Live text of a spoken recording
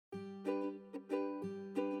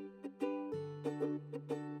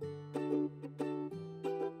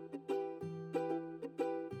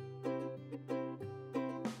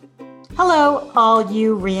Hello, all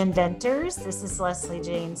you reinventors. This is Leslie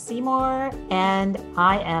Jane Seymour, and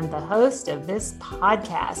I am the host of this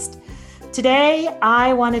podcast. Today,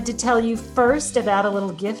 I wanted to tell you first about a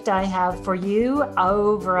little gift I have for you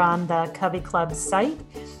over on the Covey Club site.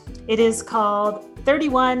 It is called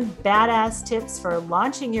 31 Badass Tips for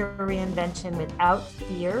Launching Your Reinvention Without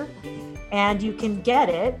Fear, and you can get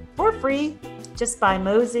it for free just by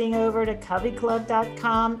moseying over to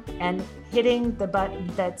coveyclub.com and hitting the button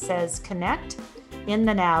that says connect in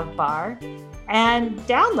the nav bar and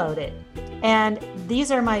download it. And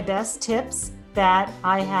these are my best tips that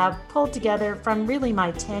I have pulled together from really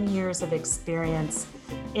my 10 years of experience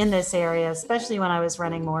in this area, especially when I was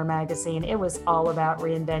running More Magazine. It was all about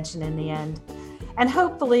reinvention in the end. And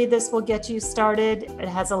hopefully this will get you started. It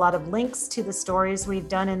has a lot of links to the stories we've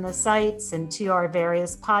done in the sites and to our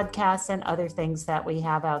various podcasts and other things that we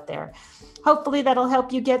have out there. Hopefully that'll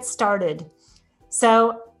help you get started.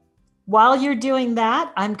 So while you're doing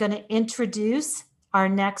that, I'm going to introduce our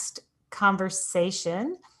next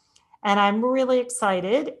conversation. And I'm really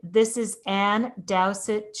excited. This is Ann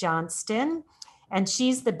Dowsett Johnston, and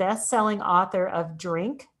she's the best-selling author of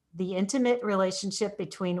Drink: The Intimate Relationship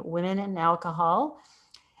Between Women and Alcohol.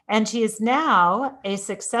 And she is now a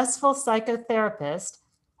successful psychotherapist,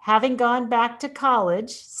 having gone back to college,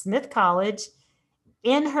 Smith College,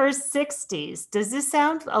 in her 60s. Does this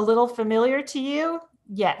sound a little familiar to you?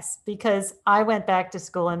 Yes, because I went back to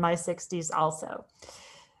school in my 60s also.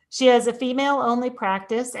 She has a female-only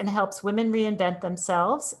practice and helps women reinvent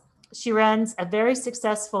themselves. She runs a very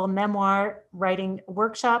successful memoir writing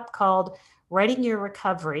workshop called Writing Your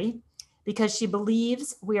Recovery, because she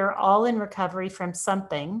believes we are all in recovery from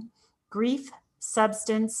something: grief,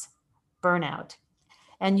 substance, burnout.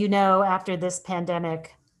 And you know, after this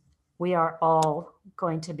pandemic, we are all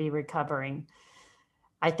going to be recovering.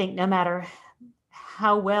 I think no matter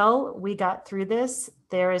how well we got through this,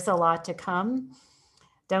 there is a lot to come.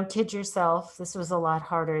 Don't kid yourself. This was a lot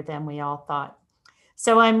harder than we all thought.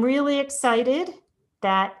 So I'm really excited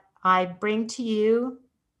that I bring to you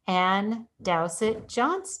Ann Dowsett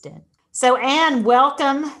Johnston. So Ann,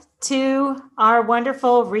 welcome to our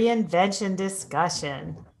wonderful reinvention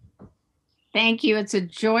discussion. Thank you. It's a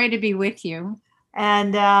joy to be with you.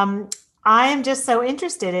 And I am just so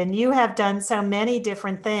interested, and you have done so many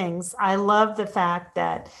different things. I love the fact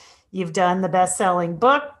that you've done the best-selling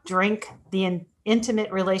book, Drink: The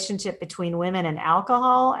Intimate Relationship Between Women and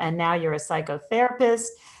Alcohol, and now you're a psychotherapist.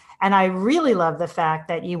 And I really love the fact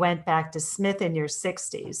that you went back to Smith in your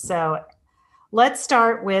 60s. So let's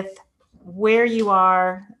start with where you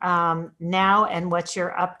are now and what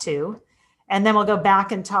you're up to. And then we'll go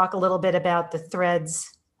back and talk a little bit about the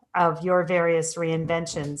threads of your various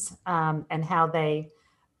reinventions and how they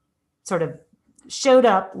sort of showed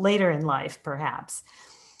up later in life, perhaps.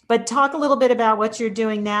 But talk a little bit about what you're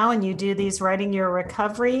doing now. And you do these Writing Your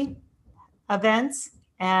Recovery events,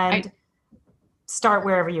 and start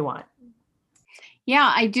wherever you want.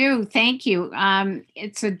 Yeah, I do. Thank you.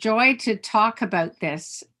 It's a joy to talk about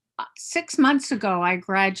this. 6 months ago, I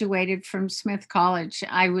graduated from Smith College.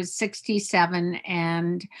 I was 67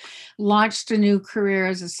 and launched a new career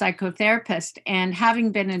as a psychotherapist. And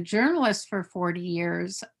having been a journalist for 40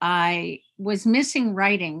 years, I was missing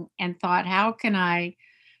writing and thought, how can I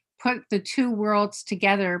put the two worlds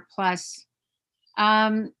together, plus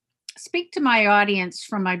speak to my audience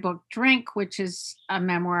from my book, Drink, which is a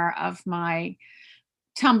memoir of my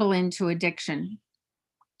tumble into addiction.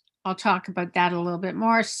 I'll talk about that a little bit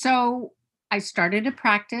more. So I started a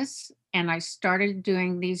practice and I started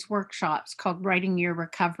doing these workshops called Writing Your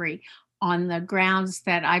Recovery, on the grounds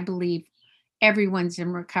that I believe everyone's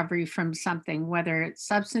in recovery from something, whether it's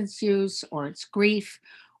substance use or it's grief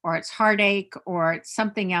or it's heartache or it's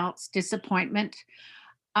something else, disappointment.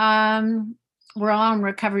 We're all in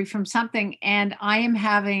recovery from something. And I am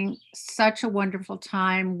having such a wonderful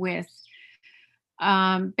time with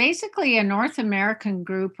basically a North American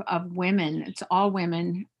group of women. It's all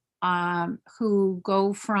women who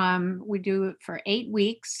go from, we do it for 8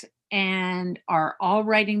 weeks, and are all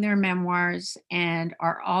writing their memoirs and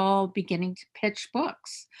are all beginning to pitch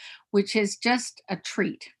books, which is just a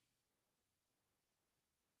treat.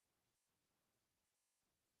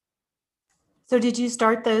 So did you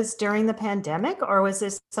start those during the pandemic, or was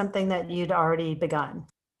this something that you'd already begun?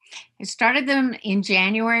 I started them in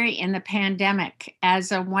January in the pandemic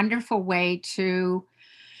as a wonderful way to,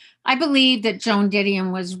 I believe that Joan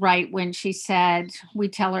Didion was right when she said, we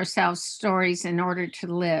tell ourselves stories in order to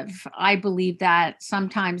live. I believe that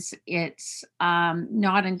sometimes it's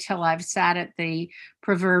not until I've sat at the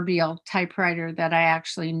proverbial typewriter that I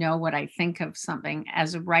actually know what I think of something.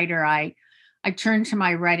 As a writer, I I turned to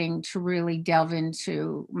my writing to really delve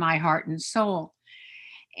into my heart and soul.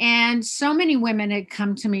 And so many women had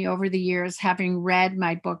come to me over the years, having read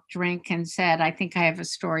my book, Drink, and said, I think I have a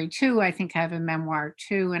story too. I think I have a memoir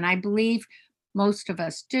too. And I believe most of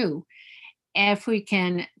us do, if we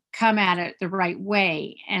can come at it the right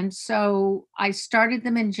way. And so I started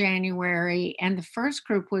them in January, and the first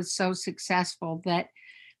group was so successful that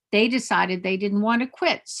they decided they didn't want to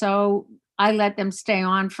quit. So I let them stay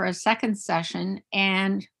on for a second session,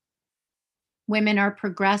 and women are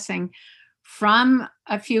progressing from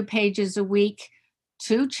a few pages a week,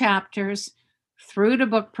 2 chapters, through to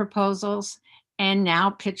book proposals, and now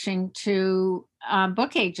pitching to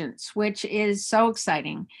book agents, which is so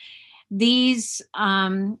exciting. These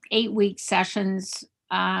 8-week sessions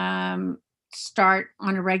start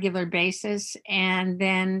on a regular basis. And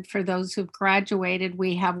then for those who've graduated,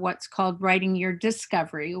 we have what's called Writing Your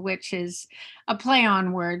Discovery, which is a play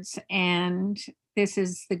on words. And this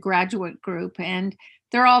is the graduate group, and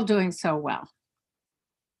they're all doing so well.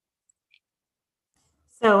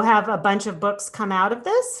 So have a bunch of books come out of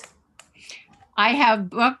this? I have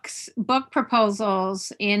book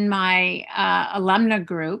proposals in my alumna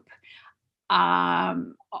group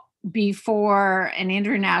before an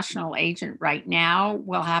international agent right now.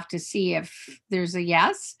 We'll have to see if there's a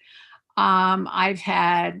yes. I've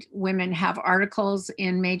had women have articles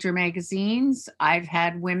in major magazines. I've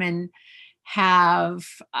had women have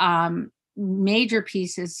major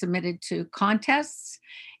pieces submitted to contests.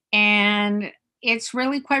 And it's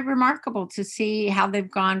really quite remarkable to see how they've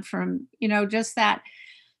gone from, just that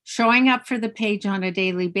showing up for the page on a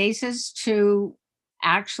daily basis to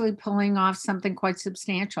actually pulling off something quite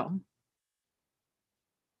substantial.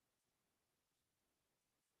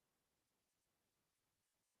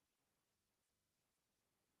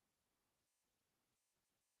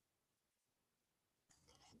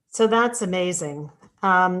 So that's amazing.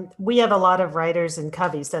 We have a lot of writers in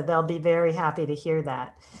Covey, so they'll be very happy to hear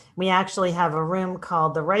that. We actually have a room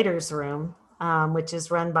called the Writer's Room, which is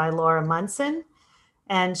run by Laura Munson,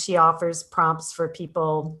 and she offers prompts for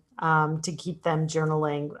people to keep them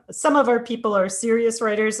journaling. Some of our people are serious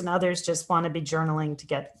writers, and others just want to be journaling to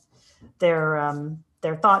get their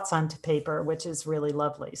thoughts onto paper, which is really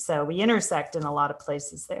lovely. So we intersect in a lot of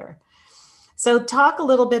places there. So talk a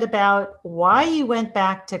little bit about why you went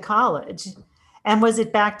back to college. And was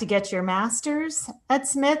it back to get your master's at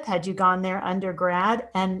Smith? Had you gone there undergrad?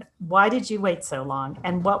 And why did you wait so long?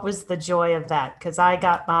 And what was the joy of that? Because I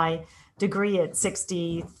got my degree at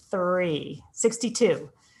 62 in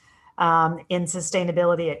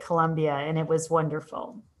sustainability at Columbia, and it was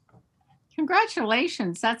wonderful.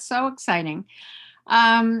 Congratulations. That's so exciting.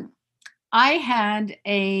 I had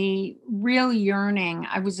a real yearning.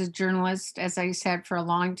 I was a journalist, as I said, for a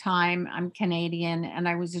long time. I'm Canadian, and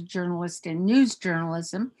I was a journalist in news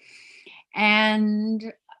journalism,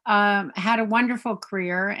 and had a wonderful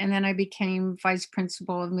career. And then I became vice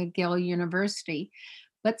principal of McGill University.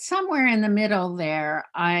 But somewhere in the middle there,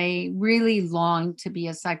 I really longed to be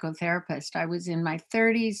a psychotherapist. I was in my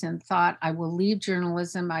 30s and thought, I will leave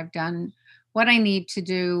journalism. I've done what I need to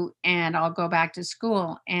do, and I'll go back to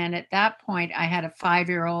school. And at that point, I had a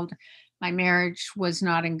 5-year-old. My marriage was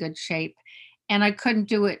not in good shape, and I couldn't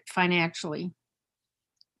do it financially.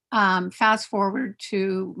 Fast forward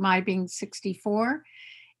to my being 64,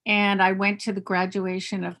 and I went to the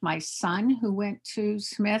graduation of my son, who went to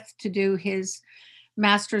Smith to do his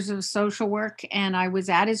Master's of Social Work. And I was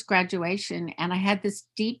at his graduation, and I had this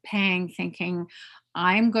deep pang thinking,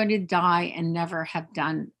 I'm going to die and never have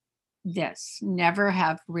done this, never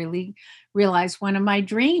have really realized one of my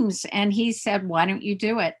dreams. And he said, why don't you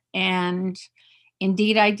do it? And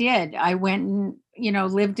indeed I did. I went and,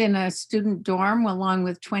 lived in a student dorm along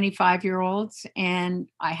with 25-year-olds. And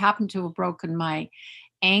I happened to have broken my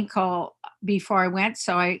ankle before I went.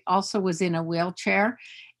 So I also was in a wheelchair.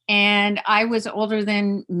 And I was older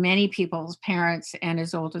than many people's parents and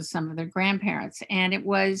as old as some of their grandparents. And it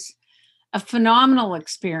was a phenomenal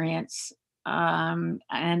experience.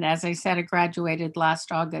 And as I said, I graduated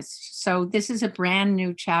last August. So this is a brand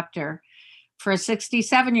new chapter for a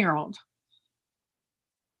 67-year-old.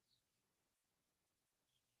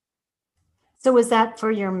 So was that for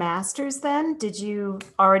your master's then? Did you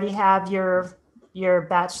already have your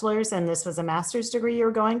bachelor's, and this was a master's degree you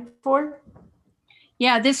were going for?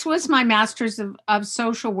 Yeah, this was my master's of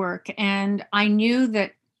social work. And I knew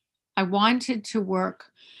that I wanted to work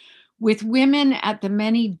with women at the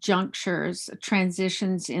many junctures,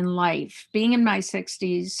 transitions in life. Being in my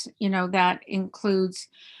 60s, that includes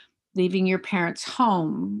leaving your parents'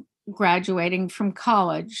 home, graduating from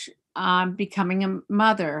college, becoming a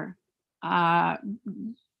mother,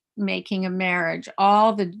 making a marriage,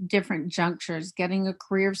 all the different junctures, getting a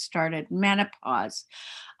career started, menopause.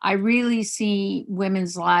 I really see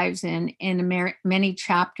women's lives in a many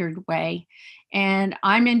chaptered way. And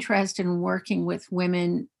I'm interested in working with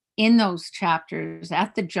women in those chapters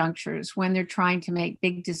at the junctures when they're trying to make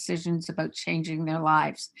big decisions about changing their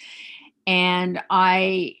lives. And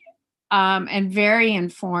I am very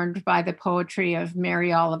informed by the poetry of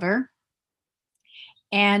Mary Oliver,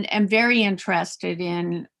 and am very interested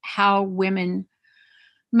in how women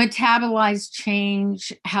metabolize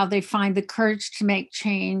change, how they find the courage to make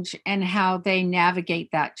change, and how they navigate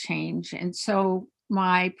that change. And so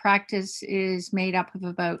my practice is made up of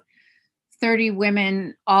about 30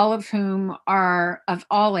 women, all of whom are of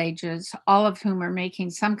all ages, all of whom are making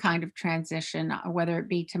some kind of transition, whether it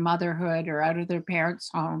be to motherhood or out of their parents'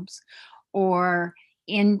 homes or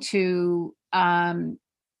into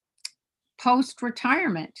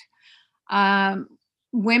post-retirement.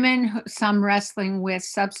 Women, some wrestling with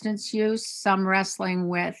substance use, some wrestling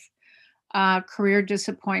with career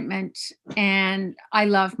disappointment. And I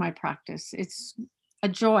love my practice. It's a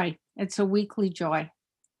joy. It's a weekly joy.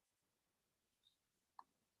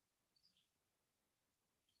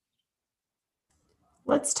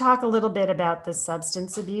 Let's talk a little bit about the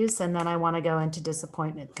substance abuse, and then I want to go into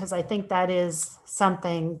disappointment, because I think that is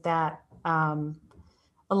something that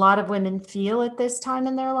a lot of women feel at this time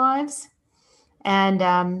in their lives.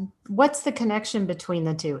 And what's the connection between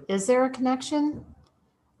the two? Is there a connection?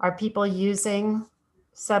 Are people using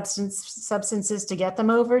substances to get them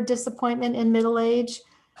over disappointment in middle age,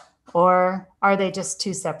 or are they just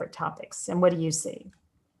two separate topics? And what do you see?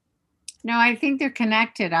 No, I think they're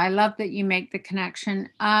connected. I love that you make the connection.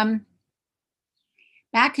 Back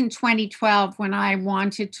in 2012, when I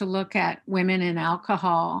wanted to look at women and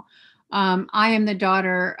alcohol, I am the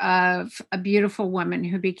daughter of a beautiful woman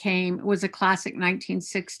who was a classic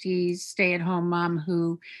 1960s stay-at-home mom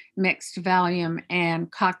who mixed Valium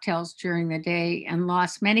and cocktails during the day and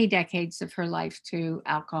lost many decades of her life to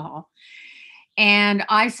alcohol. And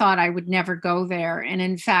I thought I would never go there. And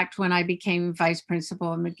in fact, when I became vice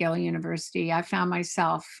principal of McGill University, I found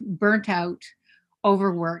myself burnt out,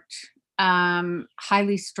 overworked,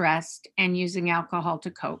 highly stressed, and using alcohol to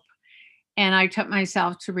cope. And I took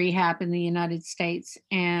myself to rehab in the United States,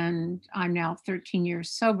 and I'm now 13 years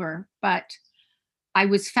sober. But I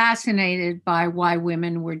was fascinated by why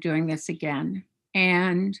women were doing this again.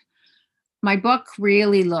 And my book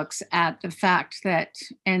really looks at the fact that,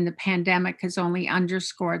 and the pandemic has only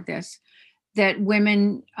underscored this, that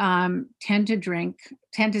women tend to drink,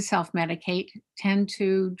 tend to self-medicate, tend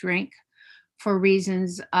to drink for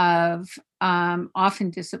reasons of often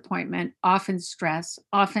disappointment, often stress,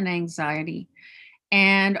 often anxiety,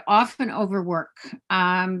 and often overwork.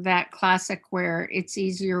 That classic where it's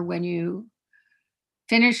easier when you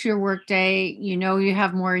finish your workday, you know you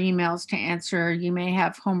have more emails to answer, you may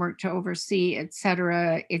have homework to oversee,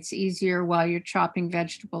 etc. It's easier while you're chopping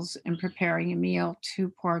vegetables and preparing a meal to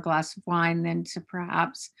pour a glass of wine than to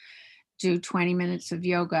perhaps do 20 minutes of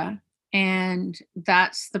yoga. And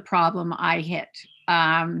that's the problem I hit.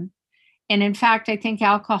 And in fact, I think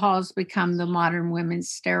alcohol has become the modern women's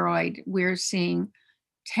steroid. We're seeing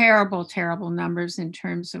terrible, terrible numbers in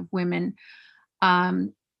terms of women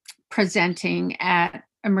presenting at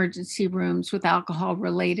emergency rooms with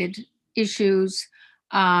alcohol-related issues.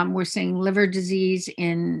 We're seeing liver disease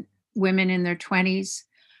in women in their 20s.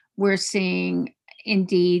 We're seeing,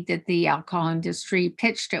 indeed, that the alcohol industry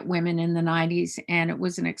pitched at women in the 90s, and it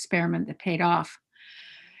was an experiment that paid off.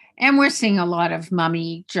 And we're seeing a lot of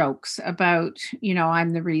mummy jokes about,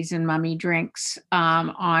 I'm the reason mummy drinks.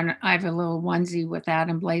 I have a little onesie with that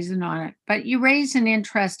emblazoned on it. But you raise an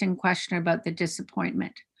interesting question about the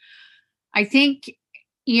disappointment. I think,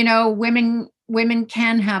 women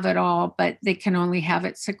can have it all, but they can only have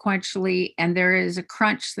it sequentially. And there is a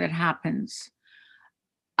crunch that happens,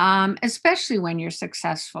 especially when you're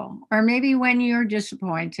successful, or maybe when you're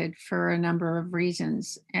disappointed for a number of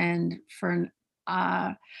reasons. And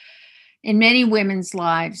in many women's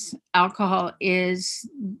lives, alcohol is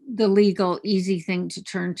the legal, easy thing to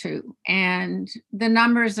turn to. And the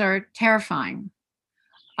numbers are terrifying.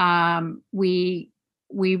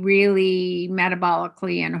 We really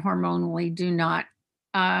metabolically and hormonally do not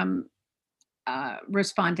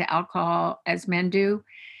respond to alcohol as men do.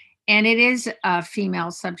 And it is a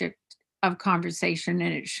female subject of conversation,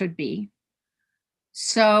 and it should be.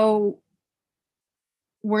 So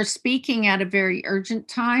we're speaking at a very urgent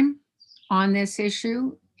time on this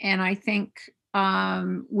issue. And I think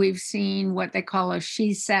we've seen what they call a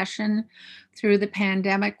she-cession through the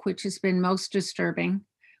pandemic, which has been most disturbing,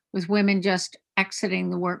 with women just exiting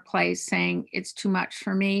the workplace saying, it's too much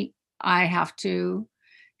for me. I have to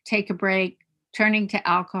take a break, turning to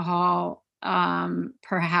alcohol,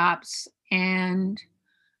 perhaps. And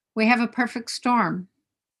we have a perfect storm.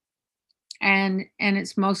 And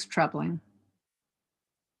it's most troubling.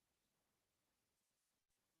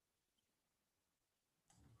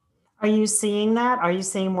 Are you seeing that? Are you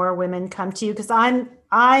seeing more women come to you? Because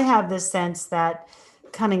I have this sense that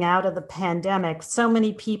coming out of the pandemic, so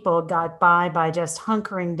many people got by just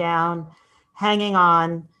hunkering down, hanging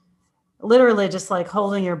on, literally just like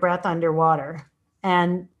holding your breath underwater.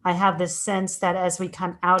 And I have this sense that as we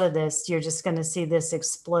come out of this, you're just going to see this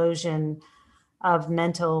explosion of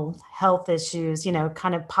mental health issues,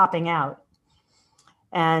 kind of popping out.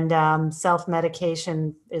 And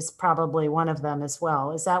self-medication is probably one of them as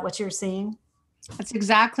well. Is that what you're seeing? That's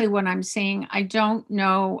exactly what I'm seeing. I don't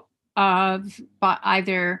know of, but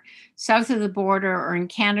either south of the border or in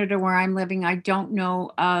Canada where I'm living, I don't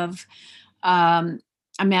know of a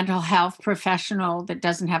mental health professional that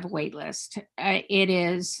doesn't have a wait list. It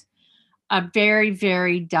is a very,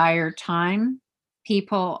 very dire time.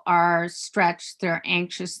 People are stretched, they're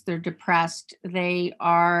anxious, they're depressed, they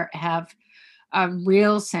have a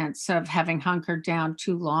real sense of having hunkered down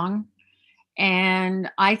too long. And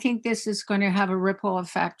I think this is going to have a ripple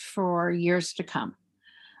effect for years to come.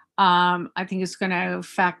 I think it's going to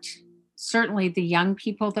affect certainly the young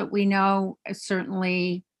people that we know,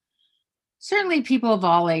 certainly people of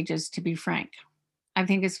all ages, to be frank. I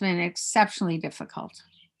think it's been exceptionally difficult.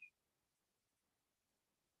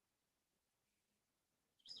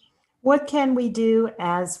 What can we do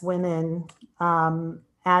as women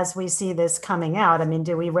as we see this coming out? I mean,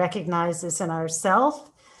 do we recognize this in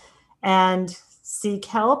ourselves and seek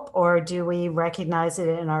help, or do we recognize it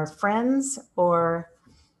in our friends? Or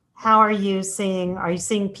how are you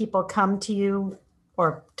seeing people come to you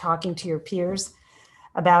or talking to your peers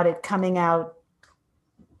about it coming out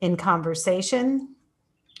in conversation?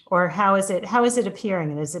 Or how is it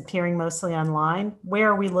appearing? And is it appearing mostly online? Where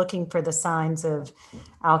are we looking for the signs of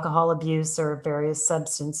alcohol abuse or various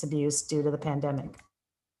substance abuse due to the pandemic?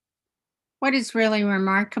 What is really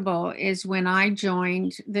remarkable is when I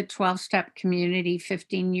joined the 12-step community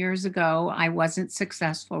 15 years ago, I wasn't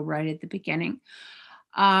successful right at the beginning.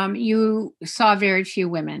 You saw very few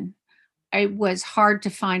women. It was hard to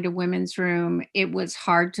find a women's room. It was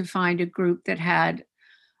hard to find a group that had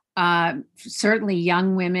certainly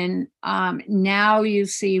young women. Now you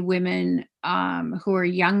see women who are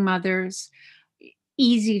young mothers,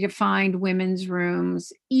 easy to find women's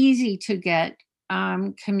rooms, easy to get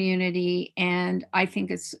community. And I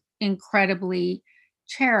think it's incredibly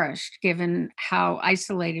cherished given how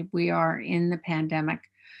isolated we are in the pandemic.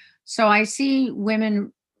 So I see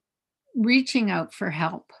women reaching out for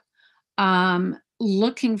help,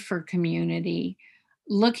 looking for community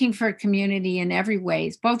in every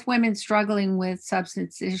ways, both women struggling with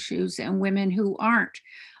substance issues and women who aren't.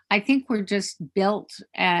 I think we're just built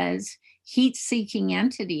as heat-seeking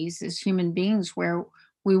entities as human beings, where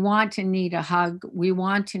we want to need a hug, we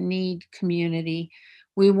want to need community,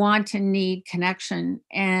 we want to need connection.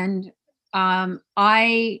 And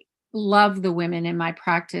I love the women in my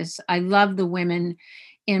practice. I love the women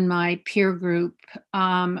in my peer group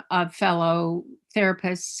of fellow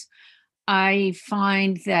therapists. I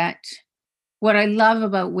find that what I love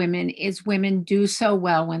about women is women do so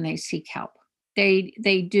well when they seek help.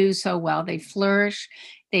 They do so well. They flourish.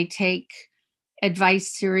 They take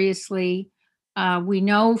advice seriously. We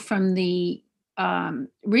know from the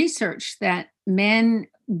research that men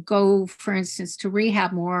go, for instance, to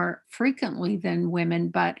rehab more frequently than women,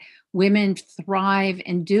 but women thrive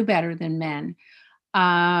and do better than men.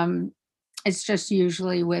 It's just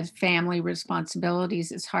usually with family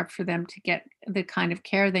responsibilities, it's hard for them to get the kind of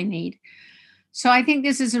care they need. So I think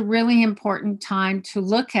this is a really important time to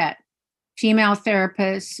look at female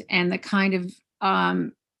therapists and the kind of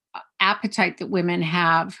appetite that women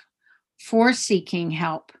have for seeking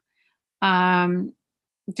help.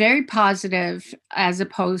 Very positive, as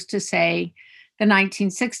opposed to, say, the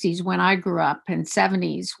 1960s when I grew up, and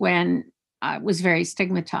 70s when it was very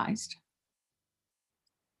stigmatized.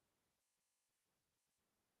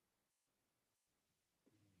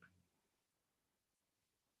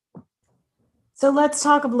 So let's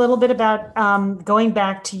talk a little bit about going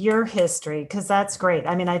back to your history, because that's great.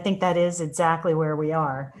 I mean, I think that is exactly where we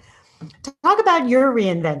are. Talk about your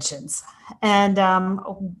reinventions and,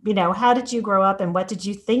 how did you grow up and what did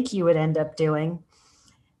you think you would end up doing?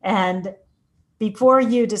 And before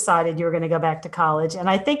you decided you were going to go back to college, and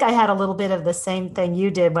I think I had a little bit of the same thing you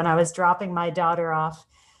did when I was dropping my daughter off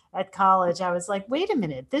at college. I was like, wait a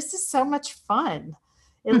minute, this is so much fun.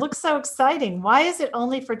 It looks so exciting. Why is it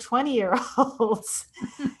only for 20-year-olds?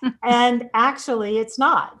 And actually, it's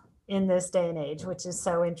not in this day and age, which is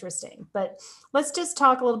so interesting. But let's just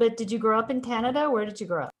talk a little bit. Did you grow up in Canada? Where did you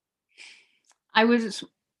grow up? I was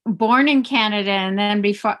born in Canada, and then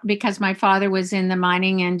because my father was in the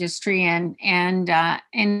mining industry and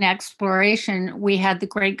in exploration, we had the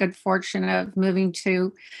great good fortune of moving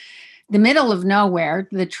to the middle of nowhere,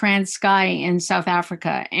 the Transkei in South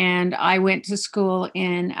Africa. And I went to school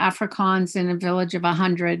in Afrikaans in a village of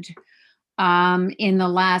 100 in the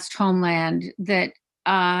last homeland that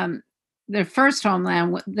the first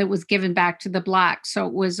homeland that was given back to the Blacks. So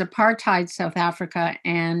it was apartheid South Africa,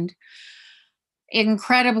 and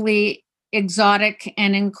incredibly exotic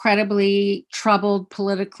and incredibly troubled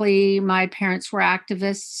politically. My parents were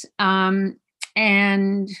activists.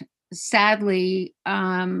 And sadly,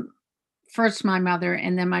 first my mother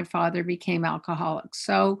and then my father became alcoholics.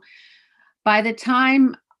 So by the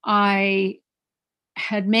time I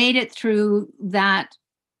had made it through that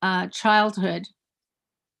childhood,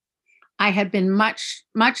 I had been much,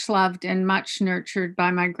 much loved and much nurtured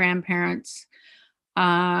by my grandparents.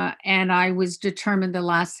 And I was determined the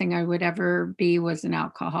last thing I would ever be was an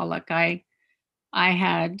alcoholic. I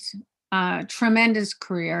had a tremendous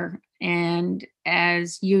career, and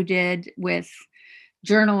as you did with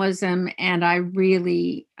journalism, and I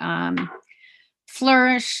really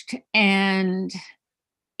flourished, and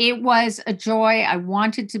it was a joy. I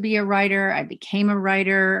wanted to be a writer. I became a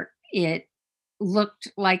writer. It looked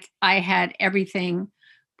like I had everything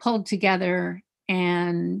pulled together,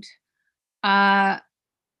 and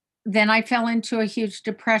then I fell into a huge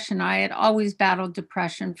depression. I had always battled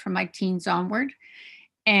depression from my teens onward.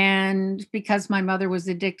 And because my mother was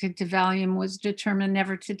addicted to Valium, was determined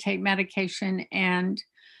never to take medication. And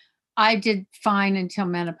I did fine until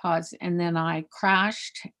menopause. And then I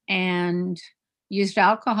crashed and used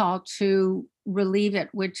alcohol to relieve it,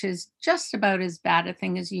 which is just about as bad a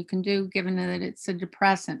thing as you can do, given that it's a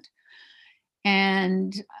depressant.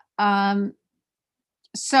 And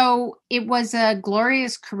so it was a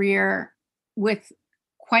glorious career with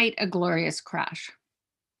quite a glorious crash.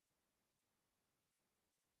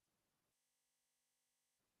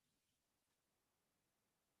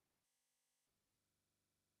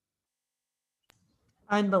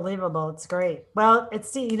 Unbelievable. It's great. Well,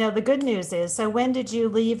 the good news is, so when did you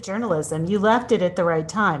leave journalism? You left it at the right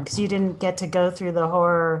time because you didn't get to go through the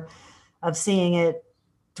horror of seeing it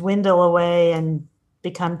dwindle away and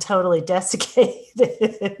become totally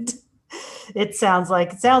desiccated. It sounds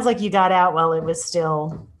like you got out while it was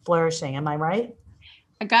still flourishing. Am I right?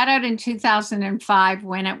 I got out in 2005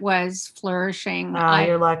 when it was flourishing.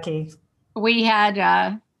 You're lucky. We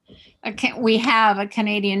had we have a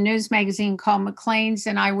Canadian news magazine called Maclean's,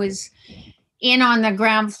 and I was in on the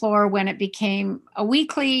ground floor when it became a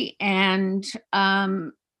weekly. And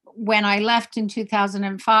when I left in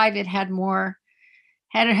 2005, it had more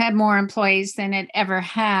employees than it ever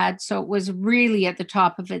had. So it was really at the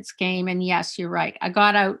top of its game. And yes, you're right. I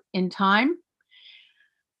got out in time.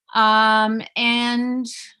 And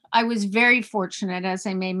I was very fortunate as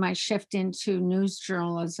I made my shift into news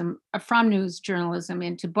journalism, from news journalism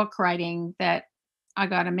into book writing, that I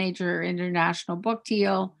got a major international book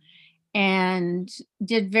deal and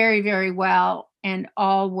did very, very well. And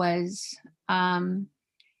all was fine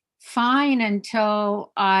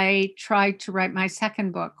until I tried to write my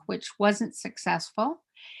second book, which wasn't successful.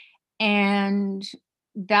 And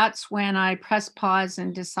that's when I pressed pause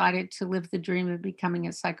and decided to live the dream of becoming a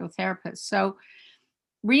psychotherapist. So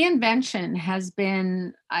reinvention has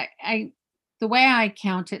been, the way I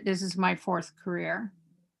count it, this is my fourth career.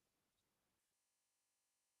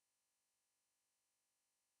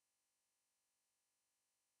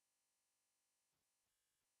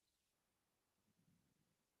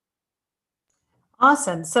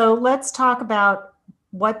 Awesome. So let's talk about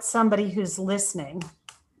what somebody who's listening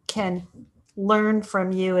can learn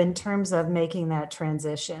from you in terms of making that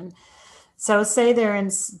transition. So say they're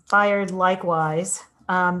inspired likewise.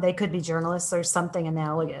 They could be journalists or something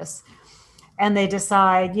analogous. And they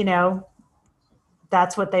decide,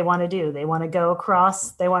 that's what they want to do. They want to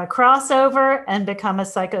cross over and become a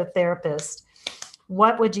psychotherapist.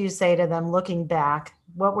 What would you say to them looking back?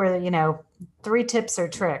 What were, 3 tips or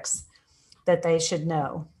tricks that they should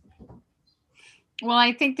know? Well,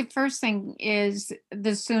 I think the first thing is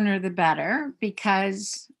the sooner the better,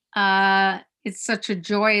 because it's such a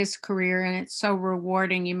joyous career and it's so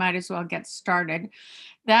rewarding. You might as well get started.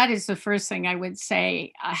 That is the first thing I would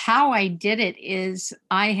say. How I did it is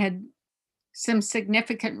I had some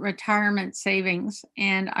significant retirement savings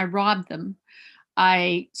and I robbed them.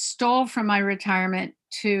 I stole from my retirement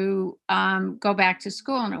to go back to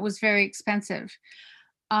school, and it was very expensive.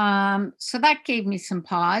 So that gave me some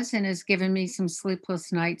pause and has given me some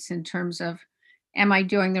sleepless nights in terms of, am I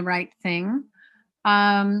doing the right thing?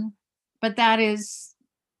 But that is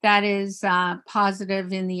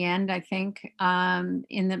positive in the end, I think,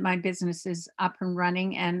 in that my business is up and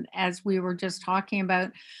running. And as we were just talking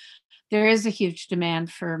about, there is a huge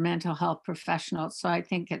demand for mental health professionals. So I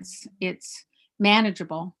think it's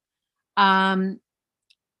manageable. Um,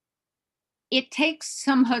 it takes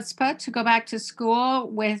some chutzpah to go back to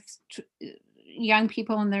school with young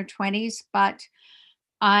people in their 20s, but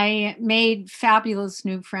I made fabulous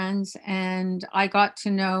new friends, and I got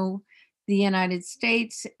to know the United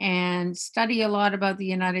States and study a lot about the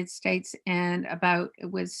United States, and about,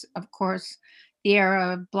 it was, of course, the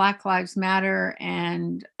era of Black Lives Matter.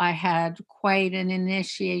 And I had quite an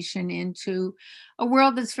initiation into a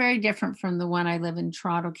world that's very different from the one I live in,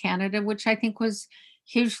 Toronto, Canada, which I think was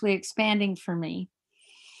hugely expanding for me.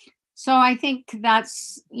 So I think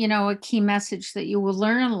that's, a key message, that you will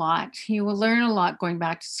learn a lot. You will learn a lot going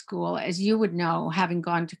back to school, as you would know, having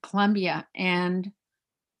gone to Columbia. And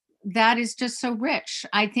that is just so rich.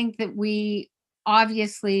 I think that we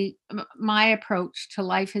obviously, my approach to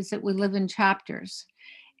life is that we live in chapters.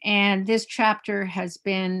 And this chapter has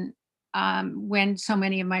been, when so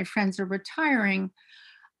many of my friends are retiring,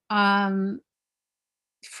 um,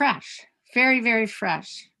 fresh, very, very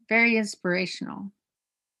fresh, very inspirational,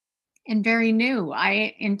 and very new.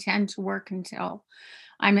 I intend to work until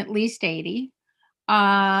I'm at least 80,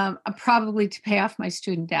 probably to pay off my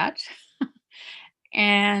student debt.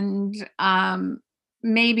 And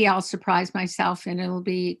maybe I'll surprise myself and it'll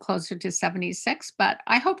be closer to 76, but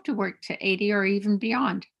I hope to work to 80 or even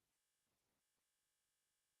beyond.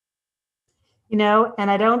 And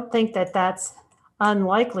I don't think that that's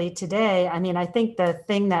unlikely today. I mean, I think the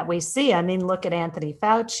thing that we see, look at Anthony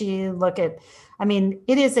Fauci,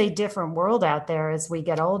 it is a different world out there as we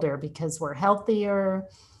get older, because we're healthier,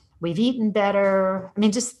 we've eaten better.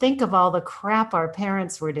 Just think of all the crap our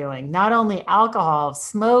parents were doing, not only alcohol,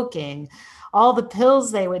 smoking, all the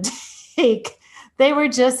pills they would take. They were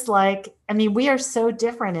just like, we are so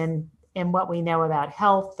different in what we know about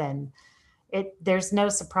health, and there's no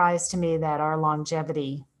surprise to me that our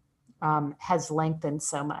longevity has lengthened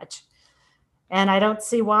so much. And I don't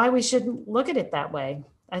see why we shouldn't look at it that way.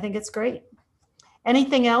 I think it's great.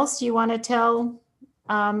 Anything else you want to tell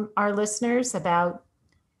our listeners about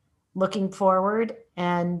looking forward?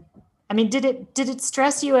 And did it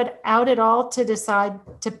stress you out at all to decide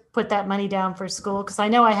to put that money down for school? Because I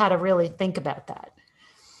know I had to really think about that.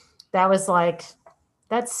 That was like,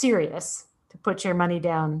 that's serious, to put your money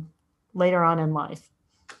down later on in life.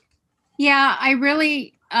 Yeah, I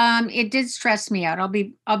really, it did stress me out.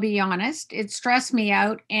 I'll be honest. It stressed me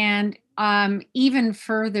out. And even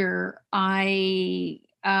further, my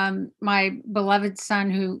beloved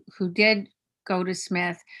son who did go to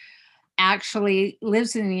Smith actually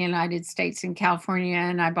lives in the United States, in California.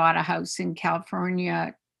 And I bought a house in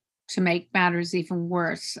California to make matters even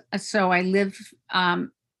worse. So I live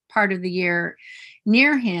part of the year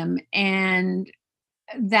near him, and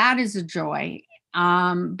that is a joy.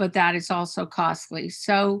 But that is also costly.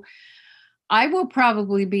 So I will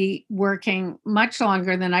probably be working much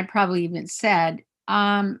longer than I probably even said.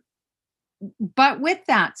 But with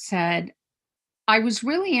that said, I was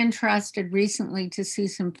really interested recently to see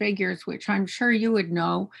some figures, which I'm sure you would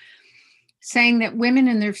know, saying that women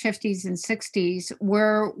in their 50s and 60s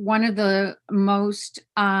were one of the most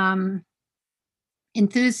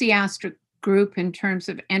enthusiastic group in terms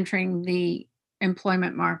of entering the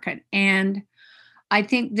employment market. And I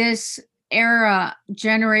think this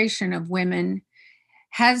generation of women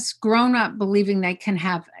has grown up believing they can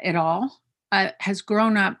have it all, has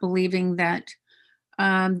grown up believing that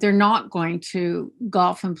they're not going to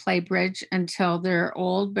golf and play bridge until they're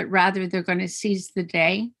old, but rather they're going to seize the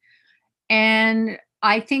day. And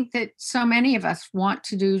I think that so many of us want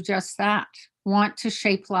to do just that, want to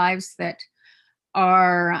shape lives that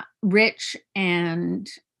are rich and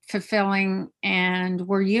fulfilling, and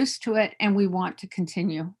we're used to it and we want to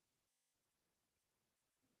continue.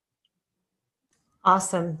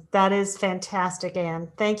 Awesome. That is fantastic,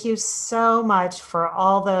 Anne. Thank you so much for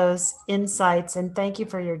all those insights, and thank you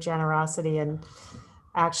for your generosity and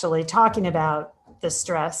actually talking about the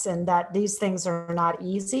stress, and that these things are not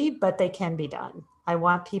easy, but they can be done. I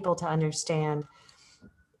want people to understand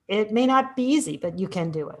it may not be easy, but you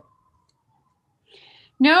can do it.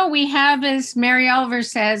 No, we have, as Mary Oliver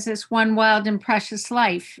says, this one wild and precious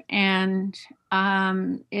life. And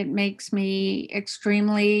it makes me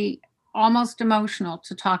extremely, almost emotional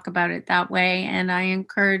to talk about it that way. And I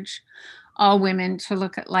encourage all women to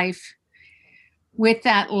look at life with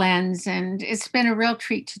that lens. And it's been a real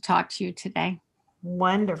treat to talk to you today.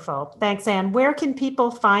 Wonderful. Thanks, Anne. Where can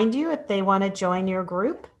people find you if they want to join your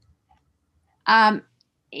group?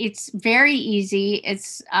 It's very easy.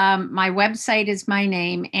 It's my website is my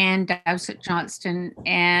name,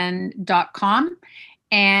 AnneDowsettJohnston.com.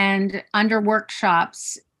 And under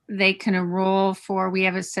workshops, they can enroll for, we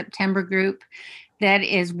have a September group that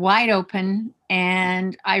is wide open,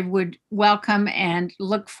 and I would welcome and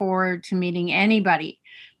look forward to meeting anybody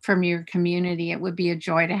from your community. It would be a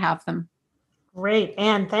joy to have them. Great.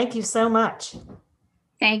 Anne, thank you so much.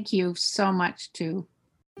 Thank you so much, too.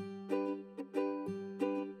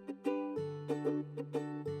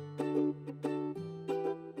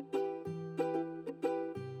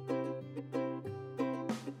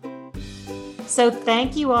 So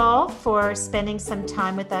thank you all for spending some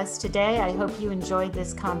time with us today. I hope you enjoyed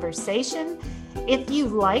this conversation. If you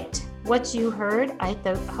liked what you heard, I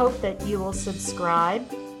hope that you will subscribe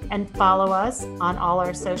and follow us on all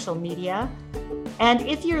our social media. And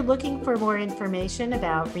if you're looking for more information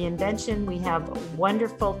about reinvention, we have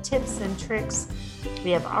wonderful tips and tricks.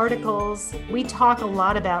 We have articles. We talk a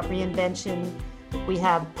lot about reinvention. We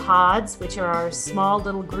have pods, which are our small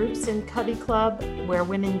little groups in Covey Club, where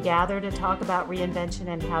women gather to talk about reinvention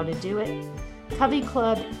and how to do it. Covey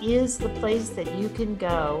Club is the place that you can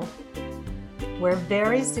go where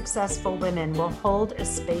very successful women will hold a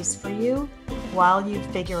space for you while you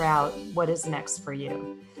figure out what is next for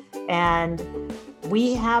you. And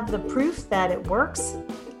we have the proof that it works,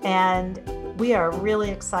 and we are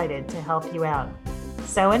really excited to help you out.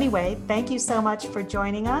 So anyway, thank you so much for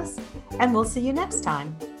joining us, and we'll see you next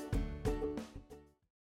time.